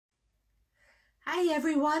Hi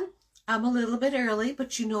everyone. I'm a little bit early,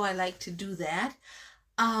 but you know I like to do that.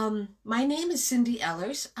 My name is Cindy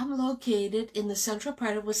Ellers. I'm located in the central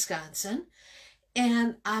part of Wisconsin,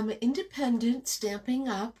 and I'm an independent Stampin'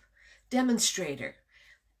 Up! Demonstrator.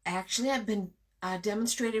 Actually, I've been a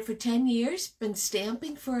demonstrator for 10 years, been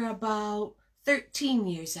stamping for about 13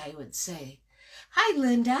 years, I would say. Hi,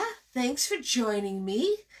 Linda. Thanks for joining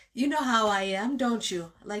me. You know how I am, don't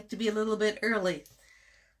you? I like to be a little bit early.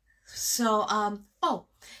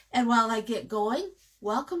 And while I get going,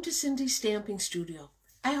 welcome to Cindy's Stamping Studio.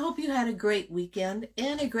 I hope you had a great weekend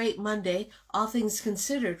and a great Monday, all things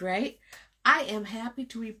considered, right? I am happy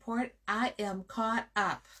to report I am caught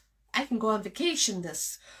up. I can go on vacation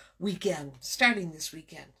this weekend, starting this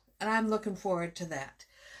weekend, and I'm looking forward to that.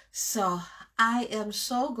 So I am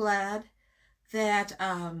so glad that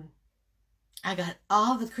I got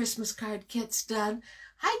all the Christmas card kits done.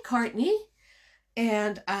 Hi, Courtney.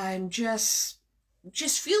 And I'm just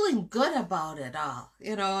feeling good about it all.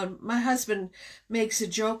 You know, and my husband makes a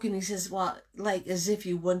joke and he says, well, like as if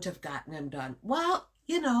you wouldn't have gotten them done. Well,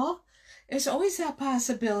 you know, there's always that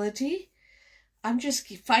possibility. I'm just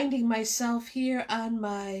finding myself here on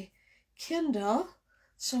my Kindle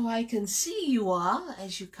so I can see you all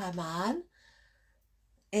as you come on.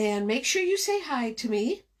 And make sure you say hi to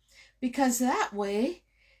me, because that way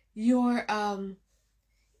you're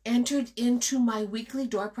entered into my weekly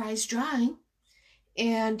door prize drawing.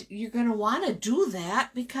 And you're going to want to do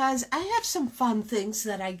that because I have some fun things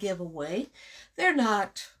that I give away. They're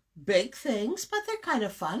not big things, but they're kind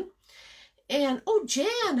of fun. And, oh,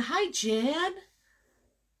 Jan. Hi, Jan.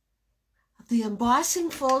 The embossing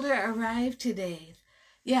folder arrived today.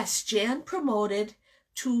 Yes, Jan promoted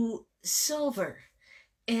to silver.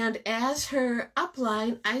 And as her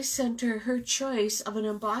upline, I sent her her choice of an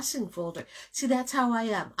embossing folder. See, that's how I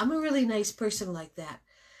am. I'm a really nice person like that.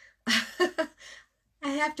 I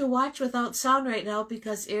have to watch without sound right now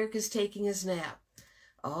because Eric is taking his nap.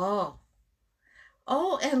 Oh,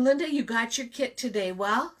 and Linda, you got your kit today.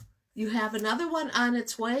 Well, you have another one on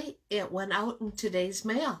its way. It went out in today's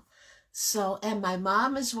mail. So, and my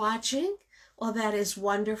mom is watching. Well, that is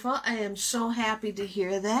wonderful. I am so happy to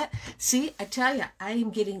hear that. See, I tell you, I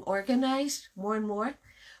am getting organized more and more,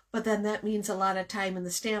 but then that means a lot of time in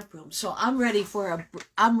the stamp room. So I'm ready for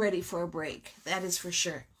a break. That is for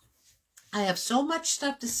sure. I have so much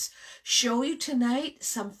stuff to show you tonight,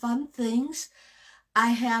 some fun things.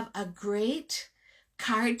 I have a great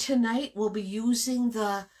card tonight. We'll be using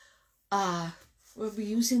the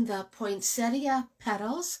Poinsettia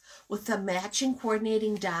Petals with the matching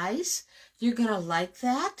coordinating dies. You're going to like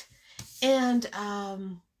that. And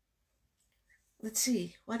let's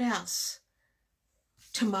see, what else?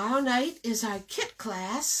 Tomorrow night is our kit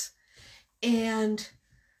class. And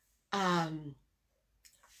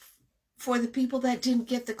for the people that didn't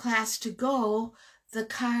get the class to go, the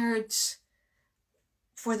cards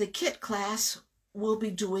for the kit class we'll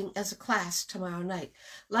be doing as a class tomorrow night.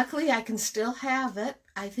 Luckily, I can still have it.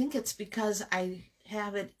 I think it's because I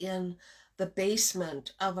have it in the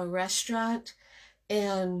basement of a restaurant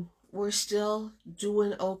and we're still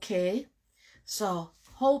doing okay. So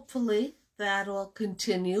hopefully that'll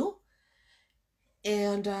continue.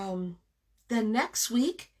 And then next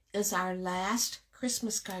week is our last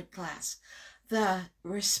Christmas card class. The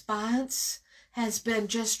response has been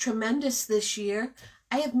just tremendous this year.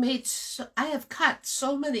 I have cut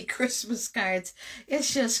so many Christmas cards.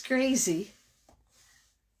 It's just crazy.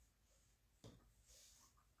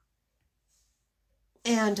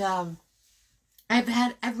 And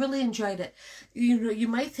I've really enjoyed it. You know, you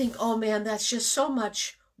might think, oh man, that's just so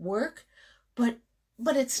much work, but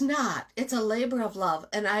it's not. It's a labor of love,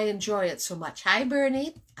 and I enjoy it so much. Hi,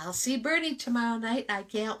 Bernie. I'll see Bernie tomorrow night. I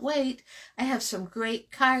can't wait. I have some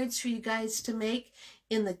great cards for you guys to make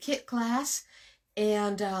in the kit class,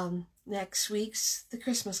 and next week's the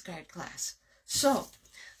Christmas card class. So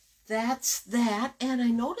that's that. And I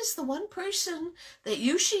noticed the one person that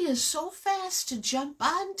usually is so fast to jump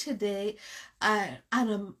on today on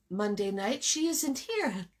a Monday night, she isn't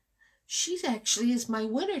here. She actually is my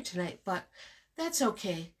winner tonight, but that's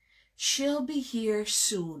okay. She'll be here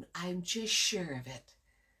soon. I'm just sure of it.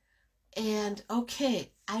 And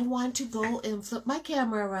okay, I want to go and flip my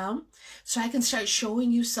camera around so I can start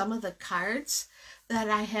showing you some of the cards that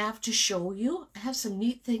I have to show you. I have some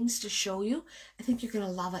neat things to show you. I think you're going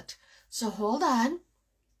to love it. So hold on.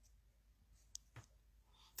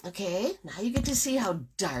 Okay, now you get to see how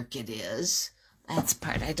dark it is. That's the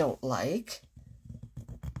part I don't like.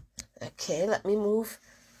 Okay, let me move.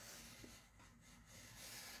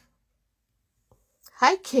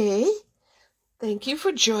 Hi, Kay. Thank you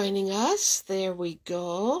for joining us. There we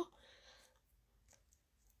go.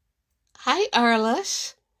 Hi,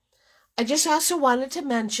 Arliss. I just also wanted to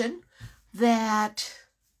mention that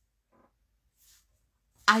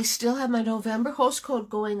I still have my November host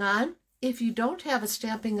code going on. If you don't have a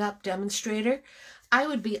Stampin' Up! Demonstrator, I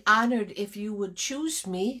would be honored if you would choose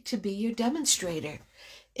me to be your demonstrator.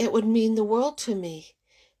 It would mean the world to me.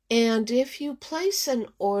 And if you place an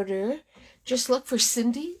order, just look for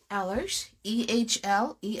Cindy Ehlers,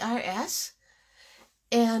 Ehlers,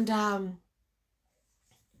 and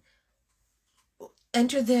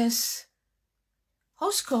enter this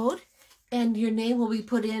host code, and your name will be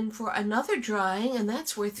put in for another drawing, and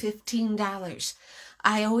that's worth $15.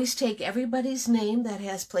 I always take everybody's name that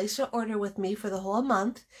has placed an order with me for the whole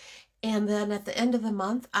month, and then at the end of the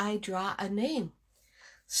month, I draw a name.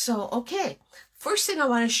 So, okay, first thing I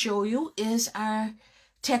want to show you is our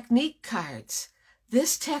technique cards.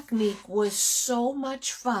 This technique was so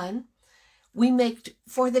much fun. We make,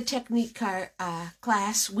 for the technique card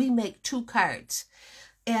class, we make 2 cards.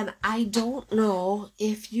 And I don't know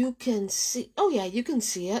if you can see, oh yeah, you can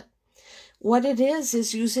see it. What it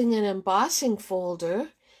is using an embossing folder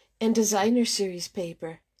and designer series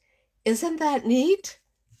paper. Isn't that neat?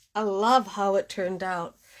 I love how it turned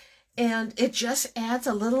out. And it just adds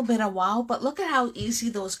a little bit of wow, but look at how easy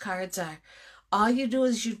those cards are. All you do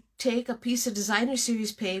is you take a piece of designer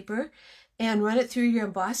series paper and run it through your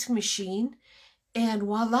embossing machine, and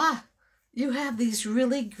voila, you have these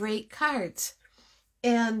really great cards.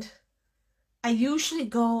 And I usually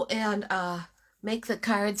go and make the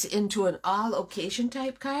cards into an all occasion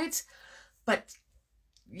type cards, but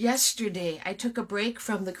yesterday I took a break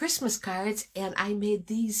from the Christmas cards and I made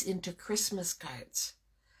these into Christmas cards.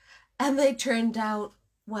 And they turned out,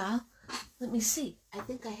 well, let me see. I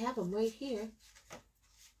think I have them right here.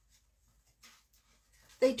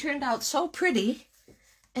 They turned out so pretty.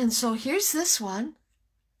 And so here's this one.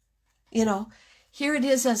 You know, here it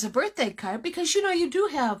is as a birthday card, because, you know, you do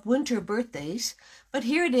have winter birthdays. But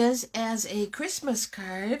here it is as a Christmas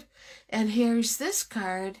card. And here's this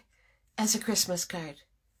card as a Christmas card.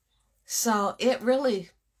 So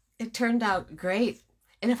it turned out great.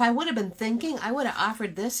 And if I would have been thinking, I would have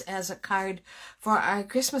offered this as a card for our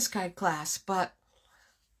Christmas card class. But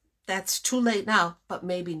that's too late now. But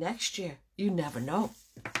maybe next year. You never know.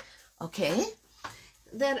 Okay.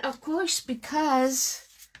 Then, of course, because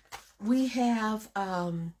we have,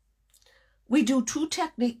 we do 2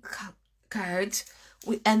 technique cards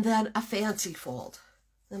and then a fancy fold.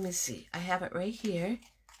 Let me see. I have it right here.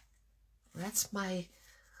 That's my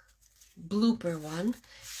blooper one.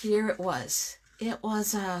 Here it was. It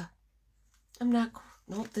was nope,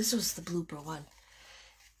 this was the blooper one.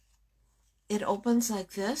 It opens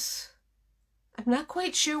like this. I'm not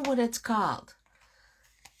quite sure what it's called.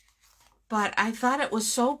 But I thought it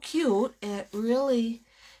was so cute. It really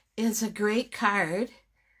is a great card.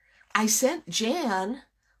 I sent Jan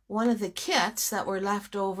one of the kits that were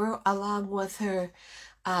left over along with her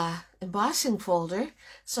embossing folder.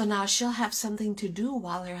 So now she'll have something to do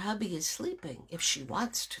while her hubby is sleeping if she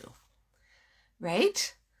wants to.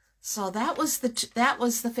 Right? So that was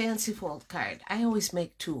the fancy fold card. I always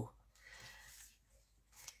make 2.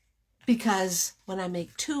 Because when I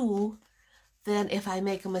make 2, then if I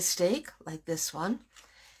make a mistake, like this one,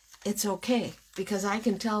 it's okay. Because I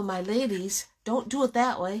can tell my ladies, don't do it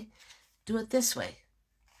that way. Do it this way.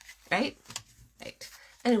 Right? Right.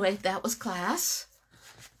 Anyway, that was class.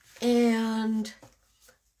 And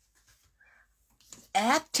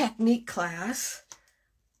at technique class,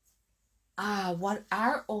 what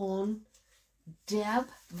our own Deb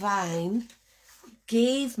Vine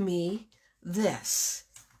gave me this.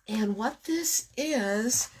 And what this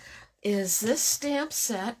is this stamp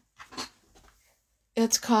set.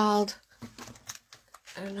 It's called,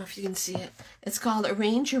 I don't know if you can see it, it's called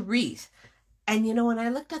Arrange a Wreath. And you know, when I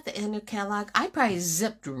looked at the end of catalog, I probably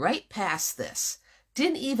zipped right past this.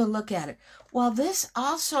 Didn't even look at it. Well, this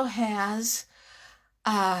also has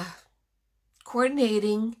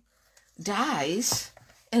coordinating dies,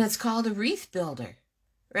 and it's called a wreath builder,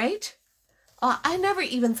 right? I never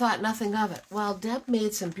even thought nothing of it. Well, Deb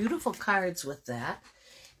made some beautiful cards with that.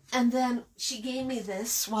 And then she gave me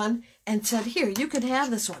this one and said, here, you can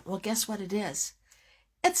have this one. Well, guess what it is?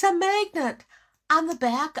 It's a magnet on the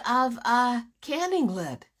back of a canning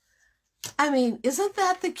lid. I mean, isn't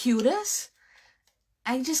that the cutest?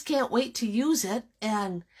 I just can't wait to use it.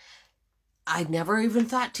 And I never even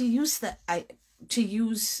thought to use that,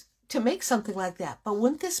 to make something like that. But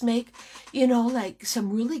wouldn't this make, you know, like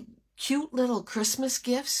some really cute little Christmas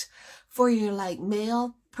gifts for your like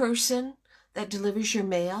mail person that delivers your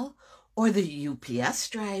mail, or the UPS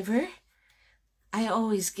driver? I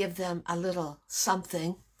always give them a little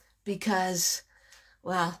something because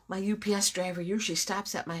Well, my UPS driver usually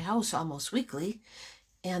stops at my house almost weekly,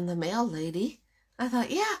 and the mail lady. I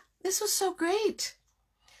thought, yeah, this was so great.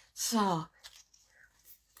 So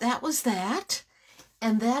that was that.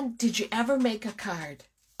 And then, did you ever make a card?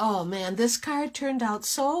 Oh man, this card turned out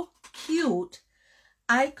so cute.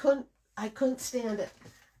 I couldn't stand it.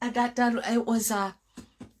 I got done. It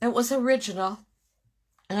was original,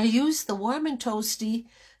 and I used the Warm and Toasty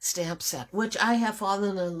stamp set, which I have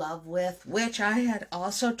fallen in love with, which I had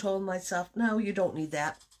also told myself, no, you don't need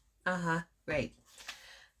that. Great.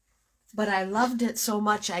 But I loved it so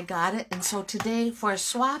much I got it, and so today for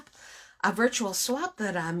a virtual swap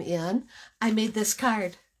that I'm in, I made this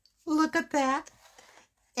card. Look at that.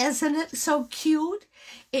 Isn't it so cute?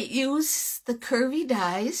 It used the curvy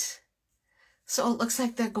dies, so it looks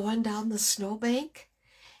like they're going down the snowbank.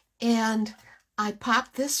 And I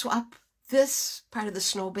popped this part of the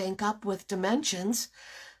snowbank up with dimensions,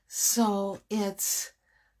 so it's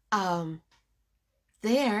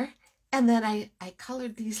there. And then I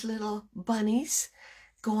colored these little bunnies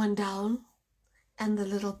going down, and the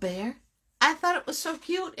little bear. I thought it was so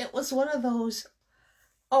cute. It was one of those,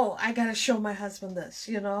 oh, I got to show my husband this,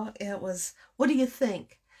 you know. It was, what do you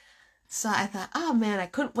think? So I thought, oh man, I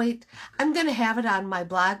couldn't wait. I'm going to have it on my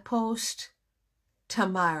blog post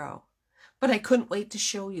tomorrow, but I couldn't wait to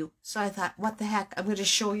show you. So I thought, what the heck, I'm going to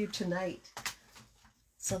show you tonight.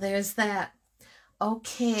 So there's that.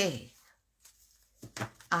 Okay.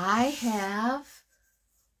 I have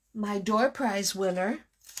my door prize winner,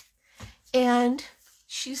 and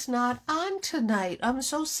she's not on tonight. I'm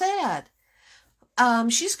so sad.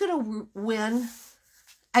 She's going to win.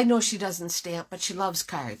 I know she doesn't stamp, but she loves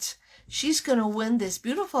cards. She's going to win this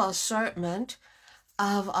beautiful assortment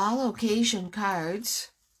of all occasion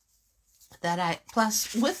cards that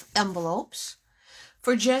plus with envelopes,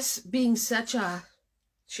 for just being such a,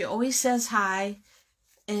 she always says hi,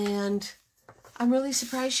 and I'm really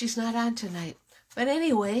surprised she's not on tonight. But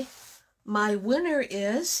anyway, my winner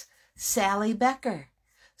is Sally Becker.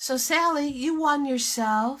 So Sally, you won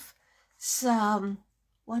yourself some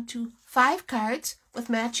 5 cards with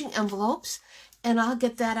matching envelopes, and I'll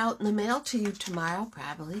get that out in the mail to you tomorrow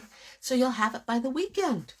probably, so you'll have it by the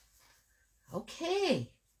weekend. Okay,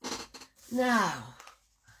 now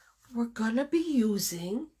we're gonna be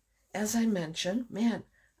using, as I mentioned, man,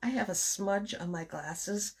 I have a smudge on my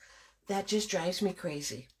glasses that just drives me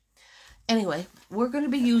crazy. Anyway, we're going to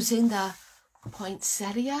be using the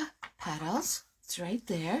Poinsettia Petals. It's right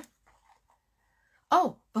there.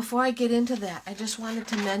 Oh, before I get into that, I just wanted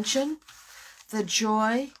to mention the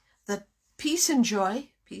Peace and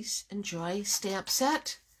Joy stamp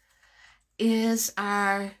set is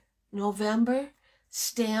our November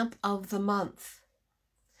stamp of the month.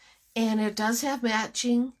 And it does have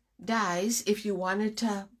matching dies if you wanted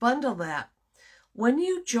to bundle that. When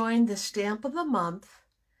you join the stamp of the month,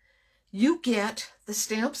 you get the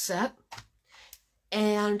stamp set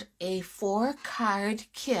and a 4-card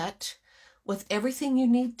kit with everything you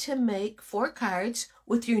need to make 4 cards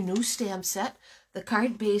with your new stamp set, the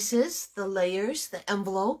card bases, the layers, the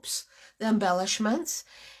envelopes, the embellishments,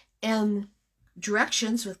 and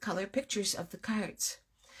directions with color pictures of the cards.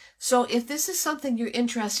 So if this is something you're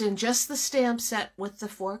interested in, just the stamp set with the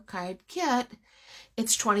 4-card kit,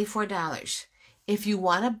 it's $24. If you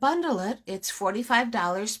want to bundle it, it's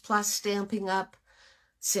 $45 plus stamping up,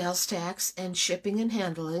 sales tax, and shipping and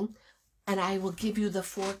handling. And I will give you the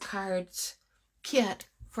 4 cards kit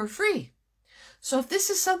for free. So if this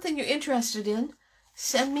is something you're interested in,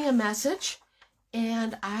 send me a message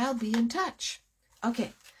and I'll be in touch.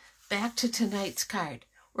 Okay, back to tonight's card.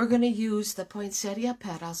 We're going to use the Poinsettia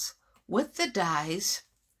Petals with the dies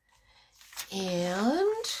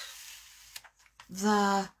and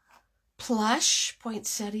the plush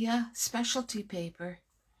Poinsettia specialty paper.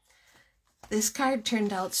 This card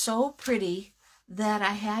turned out so pretty that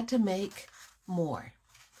I had to make more.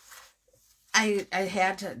 I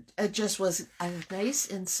had to, it just was nice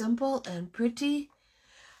and simple and pretty.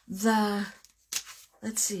 Let's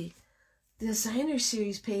see, the designer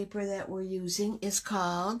series paper that we're using is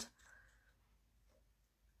called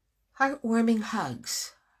Heartwarming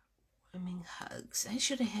Hugs. Heartwarming Hugs. I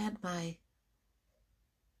should have had my,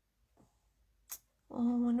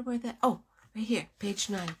 oh, I wonder where that, oh, right here, page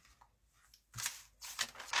 9.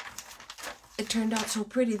 It turned out so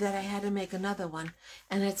pretty that I had to make another one,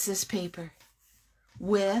 and it's this paper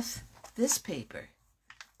with this paper.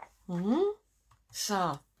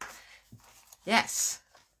 So, yes,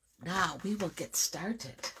 now we will get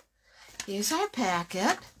started. Here's our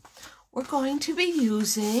packet. We're going to be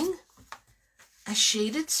using a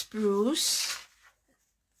shaded spruce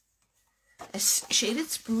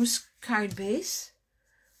card base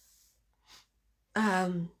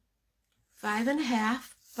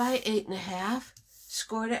 5.5 by 8.5,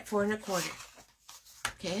 scored at 4 1/4.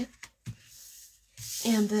 Okay,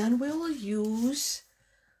 and then we will use,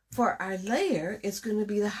 for our layer, it's going to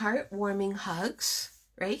be the heartwarming hugs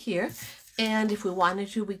right here. And if we wanted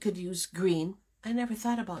to, we could use green. I never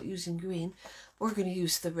thought about using green. We're going to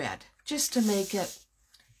use the red just to make it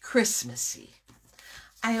Christmassy.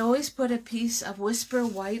 I always put a piece of Whisper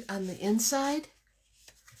White on the inside.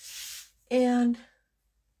 And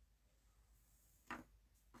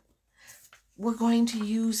we're going to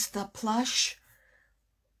use the plush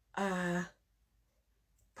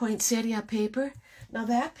Poinsettia paper. Now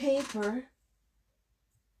that paper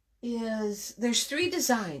is, there's 3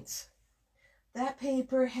 designs. That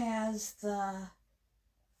paper has the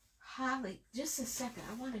holly. Just a second,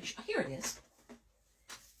 I want to show. Here it is.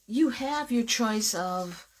 You have your choice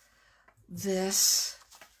of this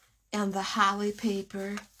and the holly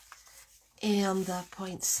paper and the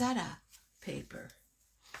poinsettia paper.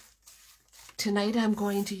 Tonight I'm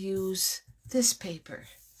going to use this paper.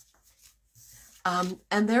 And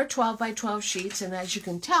they're 12 by 12 sheets, and as you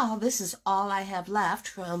can tell, this is all I have left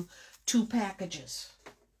from 2 packages.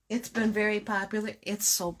 It's been very popular. It's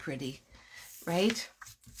so pretty, right?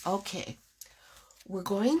 Okay, we're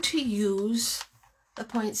going to use the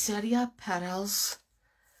Poinsettia Petals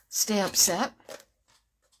stamp set.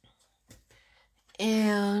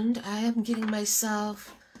 And I am getting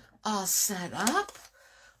myself all set up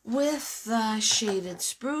with the shaded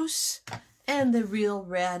spruce and the real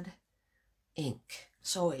red ink.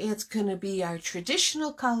 So it's going to be our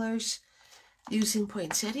traditional colors using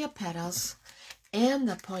Poinsettia Petals and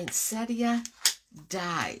the Poinsettia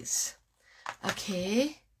dies.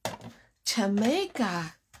 Okay, to make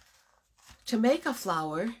a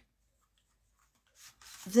flower,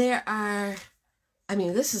 there are, I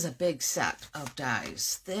mean, this is a big set of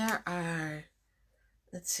dies. There are,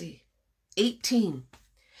 let's see, 18.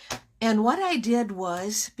 And what I did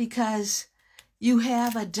was, because you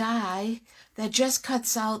have a die that just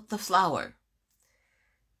cuts out the flower.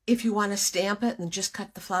 If you want to stamp it and just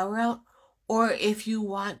cut the flower out, or if you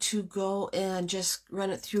want to go and just run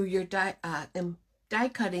it through your die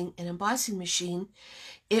cutting and embossing machine,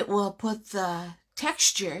 it will put the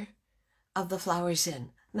texture of the flowers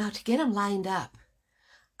in. Now to get them lined up,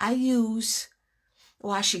 I use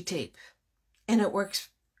washi tape, and it works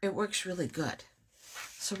really good.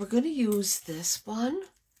 So we're going to use this one,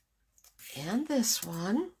 and this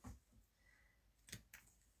one,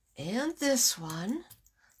 and this one,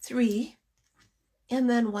 3, and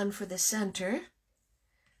then 1 for the center.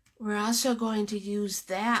 We're also going to use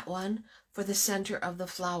that one for the center of the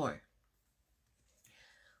flower.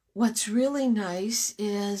 What's really nice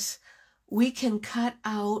is we can cut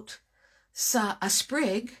out a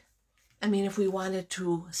sprig. I mean, if we wanted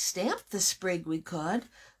to stamp the sprig, we could,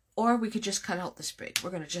 or we could just cut out the sprig.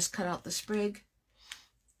 We're going to just cut out the sprig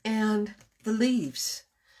and the leaves.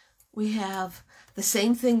 We have the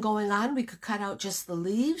same thing going on. We could cut out just the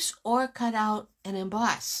leaves or cut out and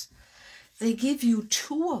emboss. They give you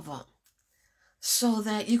 2 of them so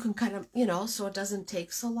that you can cut them, you know, so it doesn't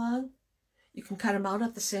take so long. You can cut them out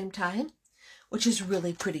at the same time, which is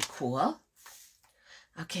really pretty cool.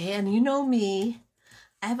 Okay, and you know me,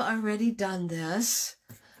 I've already done this,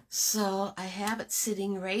 so I have it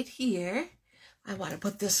sitting right here. I want to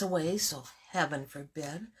put this away, so heaven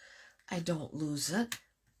forbid I don't lose it.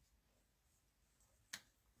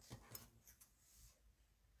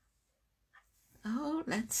 Oh,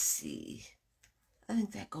 let's see. I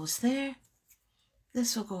think that goes there.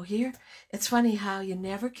 This will go here. It's funny how you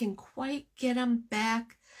never can quite get them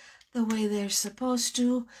back the way they're supposed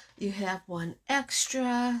to. You have 1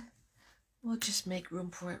 extra. We'll just make room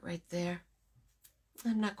for it right there.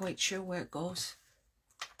 I'm not quite sure where it goes.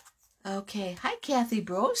 Okay. Hi, Kathy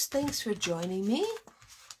Bros. Thanks for joining me.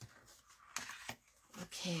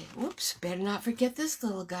 Okay. Whoops. Better not forget this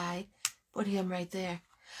little guy. Put him right there.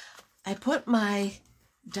 I put my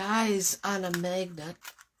dies on a magnet,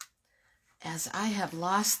 as I have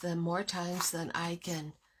lost them more times than I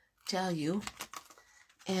can tell you.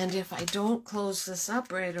 And if I don't close this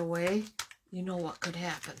up right away, you know what could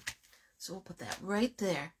happen. So we'll put that right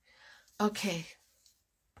there. Okay,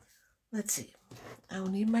 let's see. I'll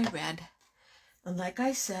need my red. And like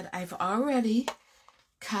I said, I've already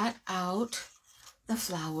cut out the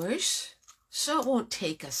flowers, so it won't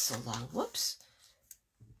take us so long. Whoops.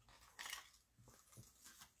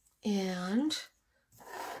 And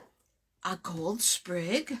a gold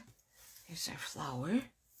sprig. Here's our flower.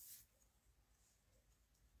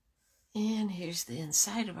 And here's the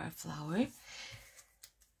inside of our flower.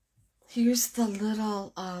 Here's the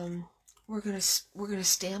little we're gonna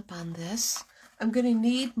stamp on this I'm going to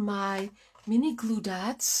need my mini glue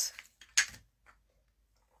dots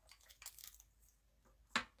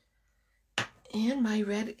and my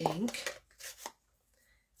red ink.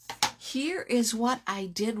 Here is what I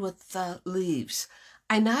did with the leaves.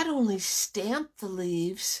 I not only stamped the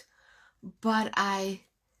leaves, but I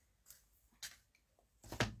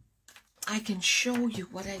can show you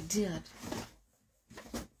what I did.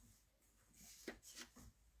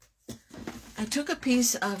 I took a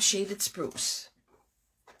piece of shaded spruce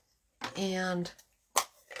and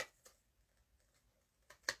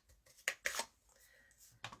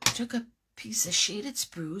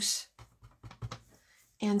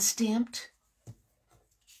and stamped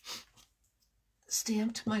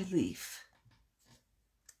my leaf.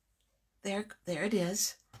 There it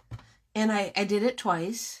is. And I did it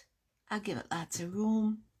twice. I'll give it lots of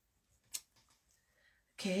room.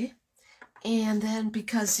 Okay. And then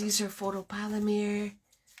because these are photopolymer,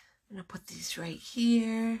 I'm going to put these right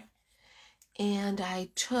here. And I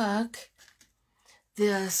took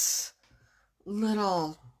this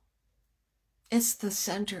little, it's the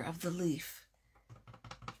center of the leaf.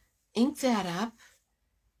 Ink that up.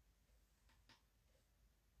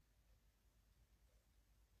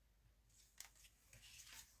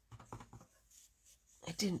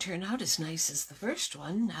 It didn't turn out as nice as the first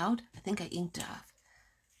one. Now I think I inked off.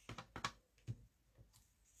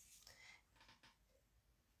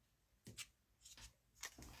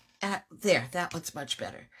 There, that one's much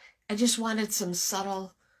better. I just wanted some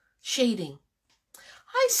subtle shading.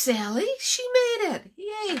 Hi, Sally. She made it.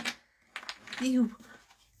 Yay.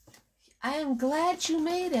 I am glad you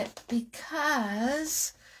made it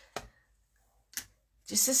because,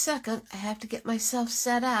 just a second, I have to get myself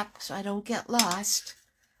set up so I don't get lost.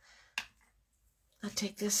 I'll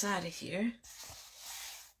take this out of here.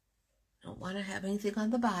 Don't want to have anything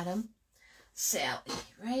on the bottom. Sally,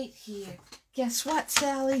 right here. Guess what,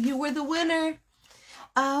 Sally? You were the winner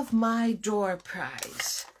of my door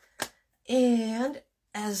prize. And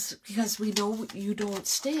because we know you don't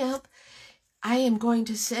stamp, I am going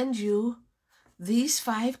to send you these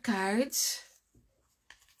 5 cards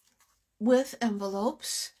with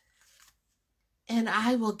envelopes, and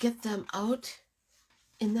I will get them out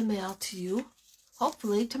in the mail to you,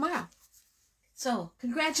 hopefully tomorrow. So,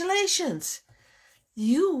 congratulations!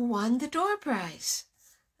 You won the door prize.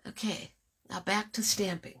 Okay, now back to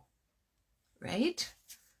stamping, right?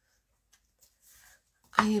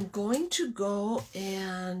 I am going to go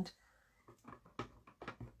and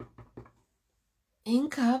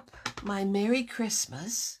ink up my Merry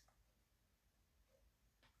Christmas.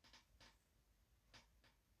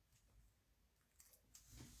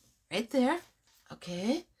 Right there.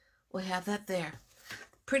 Okay, we'll have that there.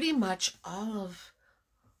 Pretty much all of,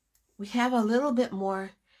 we have a little bit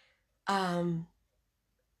more,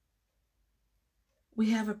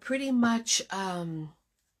 we have a pretty much, not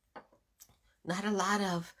a lot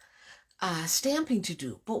of stamping to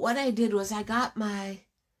do. But what I did was I got my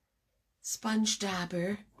sponge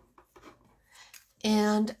dauber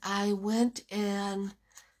and I went and,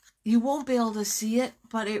 you won't be able to see it,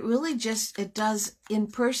 but it really just, it does in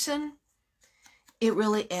person, it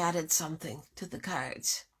really added something to the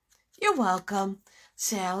cards. You're welcome,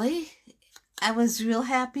 Sally. I was real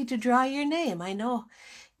happy to draw your name. I know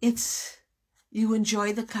it's, you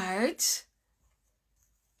enjoy the cards,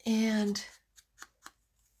 and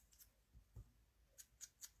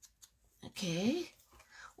okay,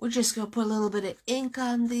 we're just going to put a little bit of ink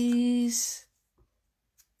on these.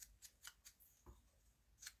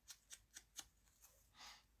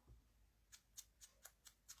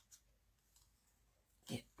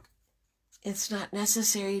 It's not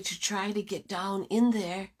necessary to try to get down in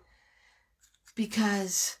there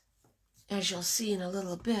because, as you'll see in a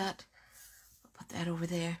little bit, I'll put that over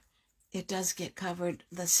there, it does get covered,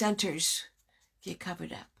 the centers get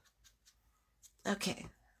covered up. Okay.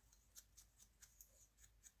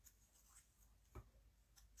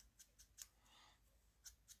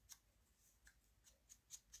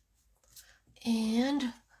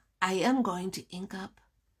 And I am going to ink up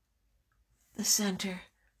the center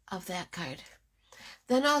of that card.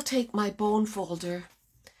 Then I'll take my bone folder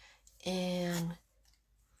and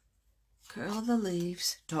curl the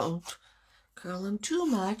leaves. Don't curl them too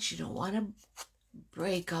much. You don't want to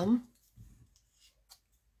break them.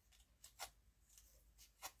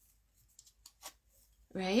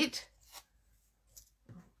 Right?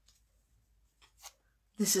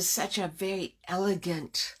 This is such a very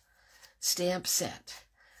elegant stamp set.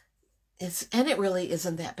 And it really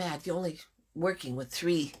isn't that bad. You're only working with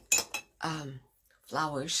 3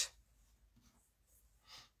 flowers.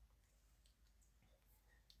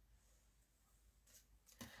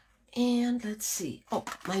 And let's see. Oh,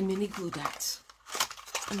 my mini glue dots.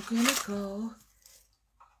 I'm going to go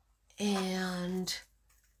and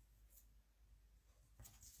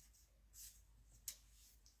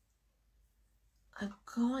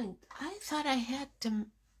I thought I had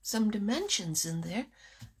some dimensions in there.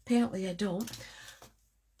 Apparently I don't.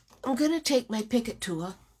 I'm going to take my Picket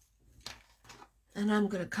tool and I'm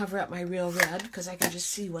going to cover up my real red because I can just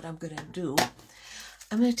see what I'm going to do.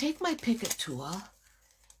 I'm going to take my Picket tool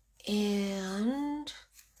and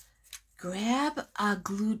grab a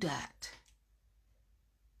glue dot.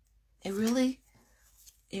 It really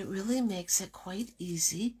makes it quite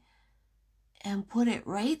easy, and put it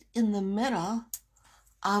right in the middle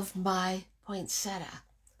of my poinsettia.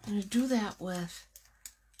 I'm going to do that with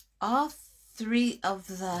all 3 of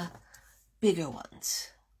the bigger ones.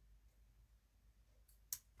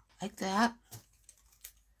 Like that.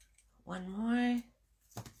 One more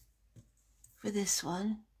for this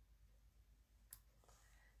one.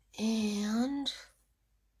 And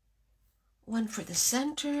one for the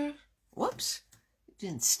center. Whoops, it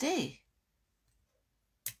didn't stay.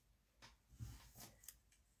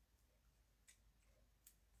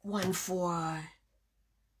 One for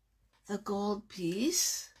the gold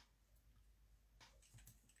piece.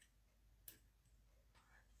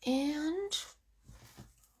 And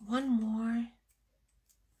one more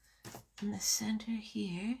in the center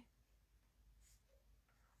here.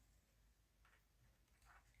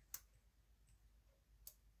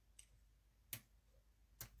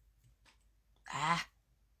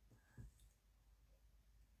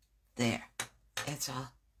 There. It's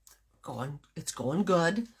going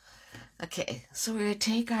good. Okay, so we're going to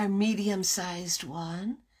take our medium-sized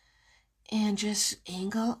one and just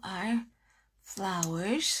angle our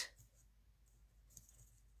flowers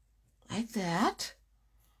like that.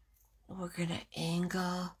 We're going to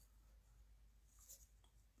angle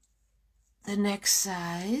the next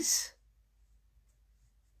size,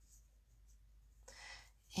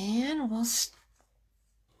 and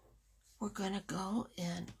we're going to go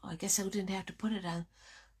and, I guess I didn't have to put it on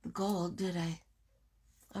the gold, did I?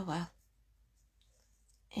 Oh well.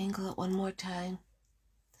 Angle it one more time.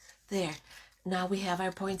 There. Now we have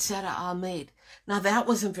our poinsettia all made. Now that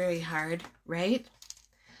wasn't very hard, right?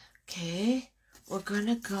 Okay. We're going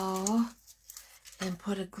to go and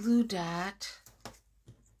put a glue dot.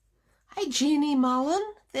 Hi, Jeannie Mullen.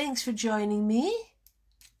 Thanks for joining me.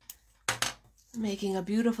 Making a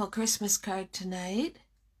beautiful Christmas card tonight.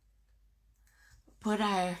 Put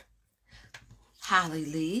our holly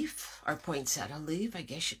leaf, or poinsettia leaf, I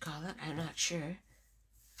guess you call it. I'm not sure.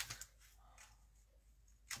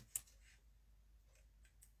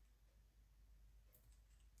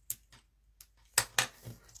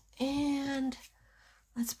 And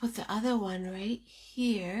let's put the other one right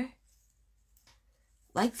here.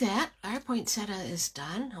 Like that. Our poinsettia is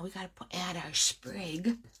done. Now we got to add our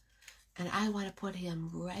sprig. And I want to put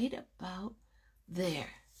him right about there.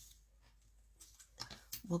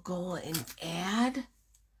 We'll go and add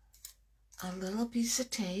a little piece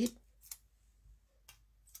of tape.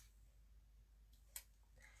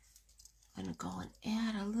 I'm going to go and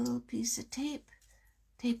add a little piece of tape.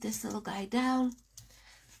 Tape this little guy down.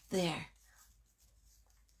 There.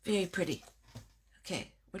 Very pretty.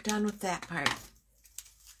 Okay, we're done with that part.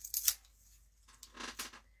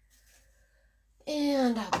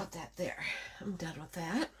 And I'll put that there. I'm done with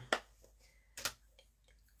that.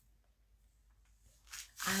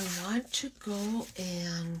 I want to go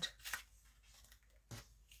and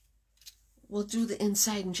we'll do the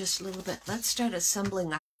inside in just a little bit. Let's start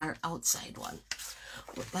assembling our outside one.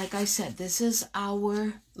 Like I said, this is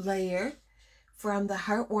our layer from the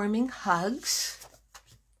Heartwarming Hugs.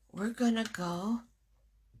 We're going to go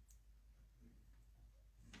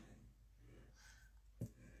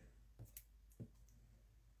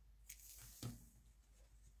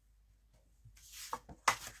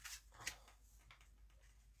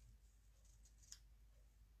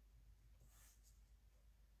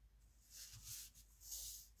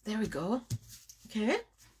there we go. Okay.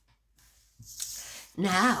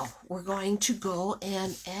 Now we're going to go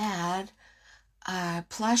and add our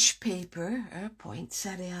plush paper, our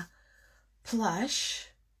poinsettia plush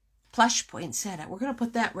poinsettia. We're going to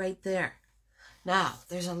put that right there. Now,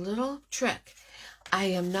 there's a little trick.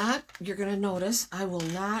 You're going to notice, I will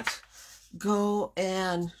not go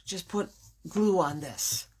and just put glue on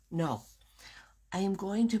this. No. I am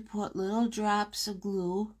going to put little drops of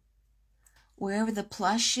glue wherever the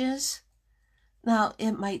plush is. Now,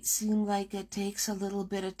 it might seem like it takes a little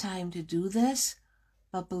bit of time to do this,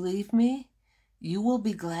 but believe me, you will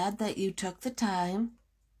be glad that you took the time.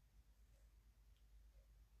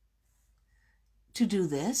 to do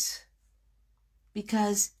this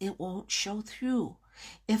because it won't show through.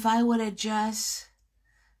 If I would have just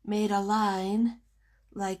made a line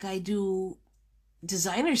like I do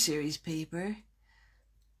designer series paper,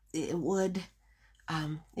 it would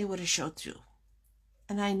have showed through.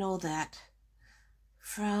 And I know that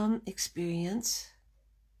from experience.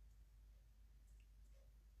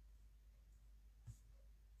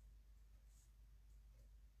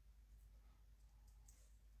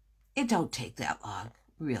 It don't take that long,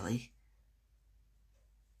 really.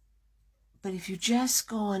 But if you just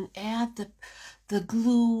go and add the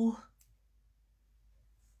glue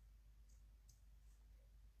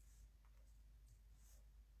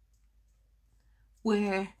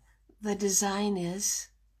where the design is,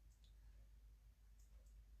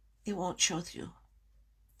 it won't show through.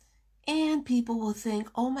 And people will think,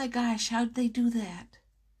 oh my gosh, how'd they do that?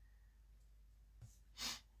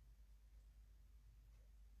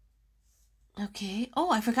 Okay.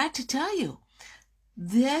 Oh, I forgot to tell you.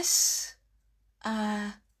 This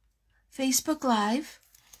Facebook Live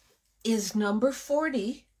is number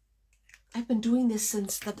 40. I've been doing this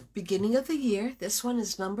since the beginning of the year. This one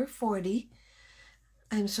is number 40.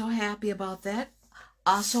 I'm so happy about that.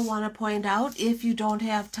 Also want to point out, if you don't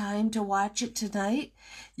have time to watch it tonight,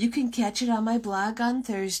 you can catch it on my blog on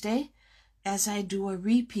Thursday as I do a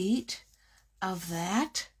repeat of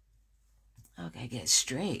that. Okay, get it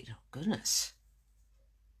straight. Oh, goodness.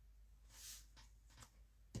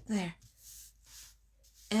 There.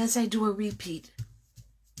 As I do a repeat.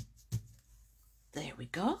 There we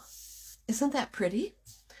go. Isn't that pretty?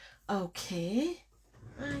 Okay.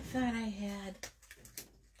 I thought I had...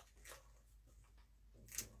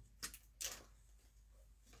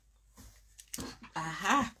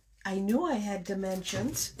 Aha! I knew I had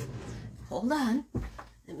dimensions. Hold on.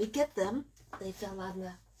 Let me get them. They fell on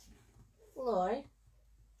the floor.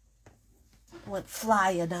 Went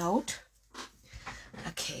flying out.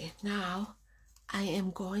 Okay, now I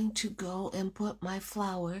am going to go and put my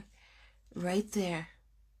flower right there.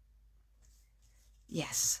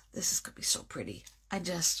 Yes, this is going to be so pretty.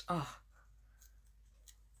 Oh,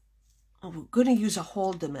 we're going to use a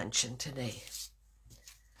whole dimension today.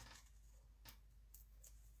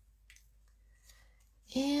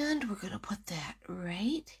 And we're going to put that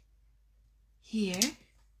right here,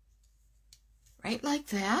 right like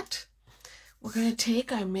that. We're going to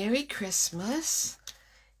take our Merry Christmas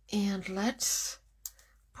and let's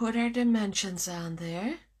put our dimensions on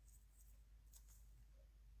there.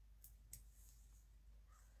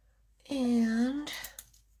 And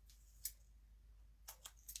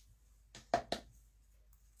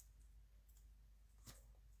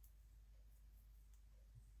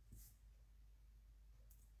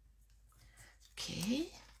okay,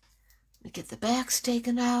 let me get the backs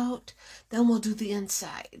taken out, then we'll do the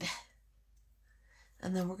inside.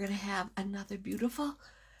 And then we're going to have another beautiful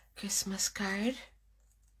Christmas card.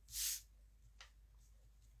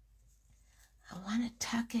 I want to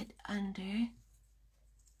tuck it under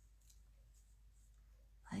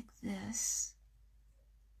like this.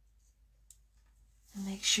 And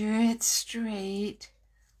make sure it's straight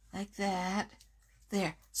like that.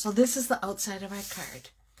 There. So this is the outside of our card.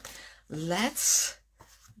 Let's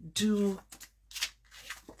do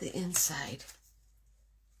the inside.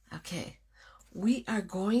 Okay. We are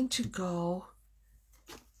going to go,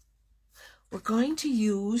 we're going to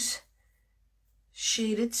use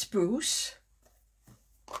shaded spruce.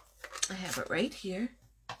 I have it right here.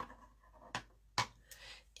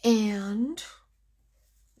 And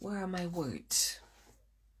where are my words?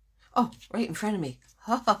 Oh, right in front of me.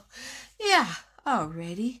 Oh, yeah,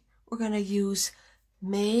 alrighty. We're going to use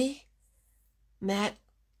May the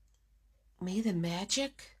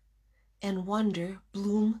magic and wonder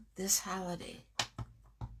bloom this holiday.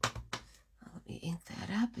 Let me ink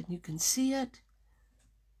that up and you can see it.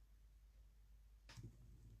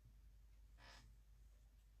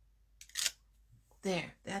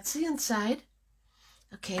 There, that's the inside.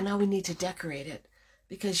 Okay, now we need to decorate it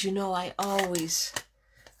because you know I always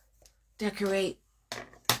decorate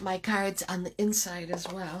my cards on the inside as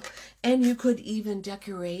well. And you could even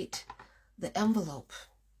decorate the envelope.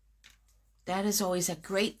 That is always a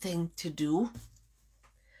great thing to do.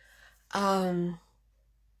 Oh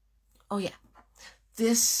yeah,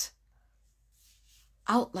 this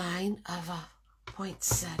outline of a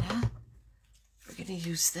poinsettia, we're going to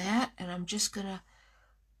use that, and I'm just going to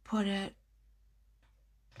put it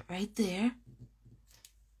right there.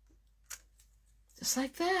 Just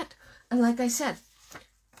like that. And like I said,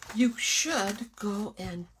 you should go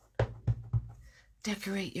and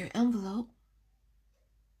decorate your envelope.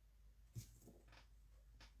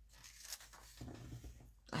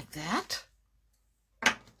 Like that.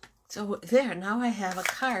 So there, now I have a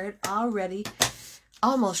card already,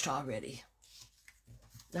 almost already.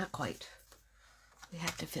 Not quite. We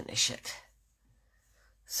have to finish it.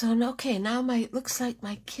 So, okay, now looks like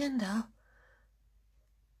my Kindle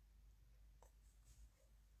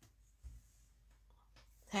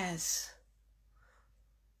has,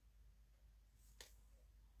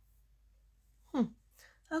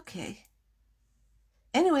 okay.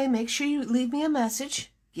 Anyway, make sure you leave me a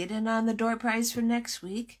message. Get in on the door prize for next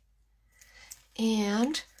week.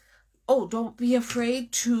 And, oh, don't be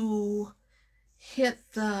afraid to hit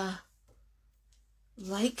the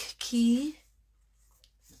like key,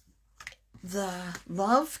 the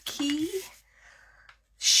love key,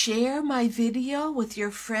 share my video with your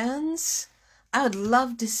friends. I would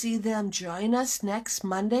love to see them join us next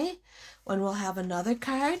Monday when we'll have another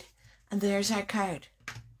card. And there's our card.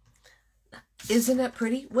 Isn't it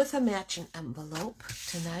pretty? With a matching envelope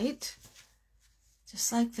tonight.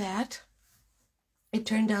 Just like that. It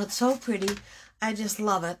turned out so pretty. I just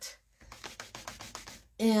love it.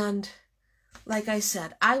 And like I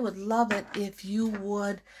said, I would love it if you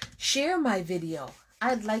would share my video.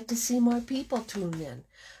 I'd like to see more people tune in.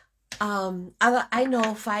 I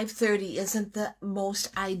know 5:30 isn't the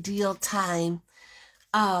most ideal time,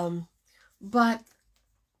 but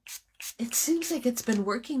it seems like it's been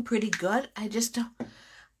working pretty good. I just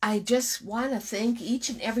want to thank each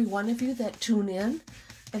and every one of you that tune in.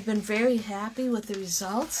 I've been very happy with the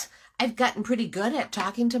results. I've gotten pretty good at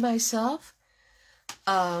talking to myself.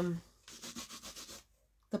 The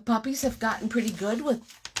puppies have gotten pretty good with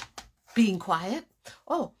being quiet.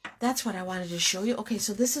 Oh, that's what I wanted to show you. Okay,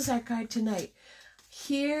 so this is our card tonight.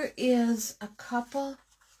 Here is a couple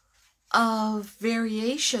of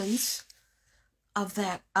variations of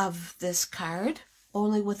this card,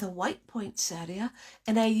 only with a white poinsettia,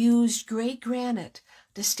 and I used gray granite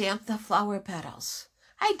to stamp the flower petals.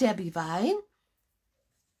 Hi, Debbie Vine.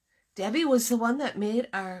 Debbie was the one that made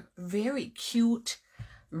our very cute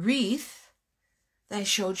wreath that I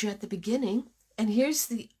showed you at the beginning. And here's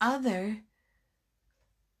the other,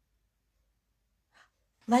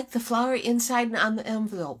 like the flower inside and on the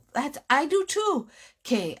envelope. I do too.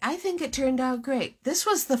 Okay, I think it turned out great. This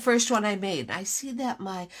was the first one I made. I see that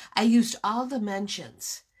I used all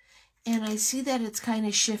dimensions. And I see that it's kind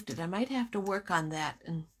of shifted. I might have to work on that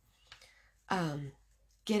and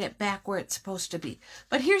get it back where it's supposed to be.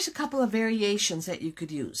 But here's a couple of variations that you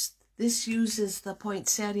could use. This uses the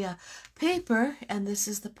poinsettia paper, and this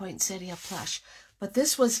is the poinsettia plush. But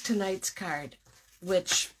this was tonight's card,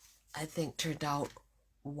 which I think turned out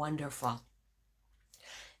wonderful.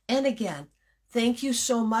 And again, thank you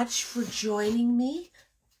so much for joining me.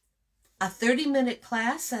 A 30-minute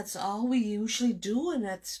class, that's all we usually do, and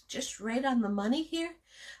that's just right on the money here.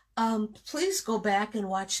 Please go back and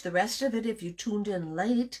watch the rest of it if you tuned in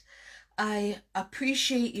late. I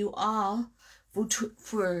appreciate you all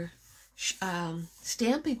for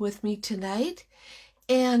stamping with me tonight,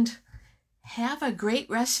 and have a great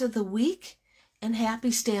rest of the week, and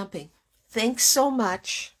happy stamping. Thanks so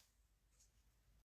much.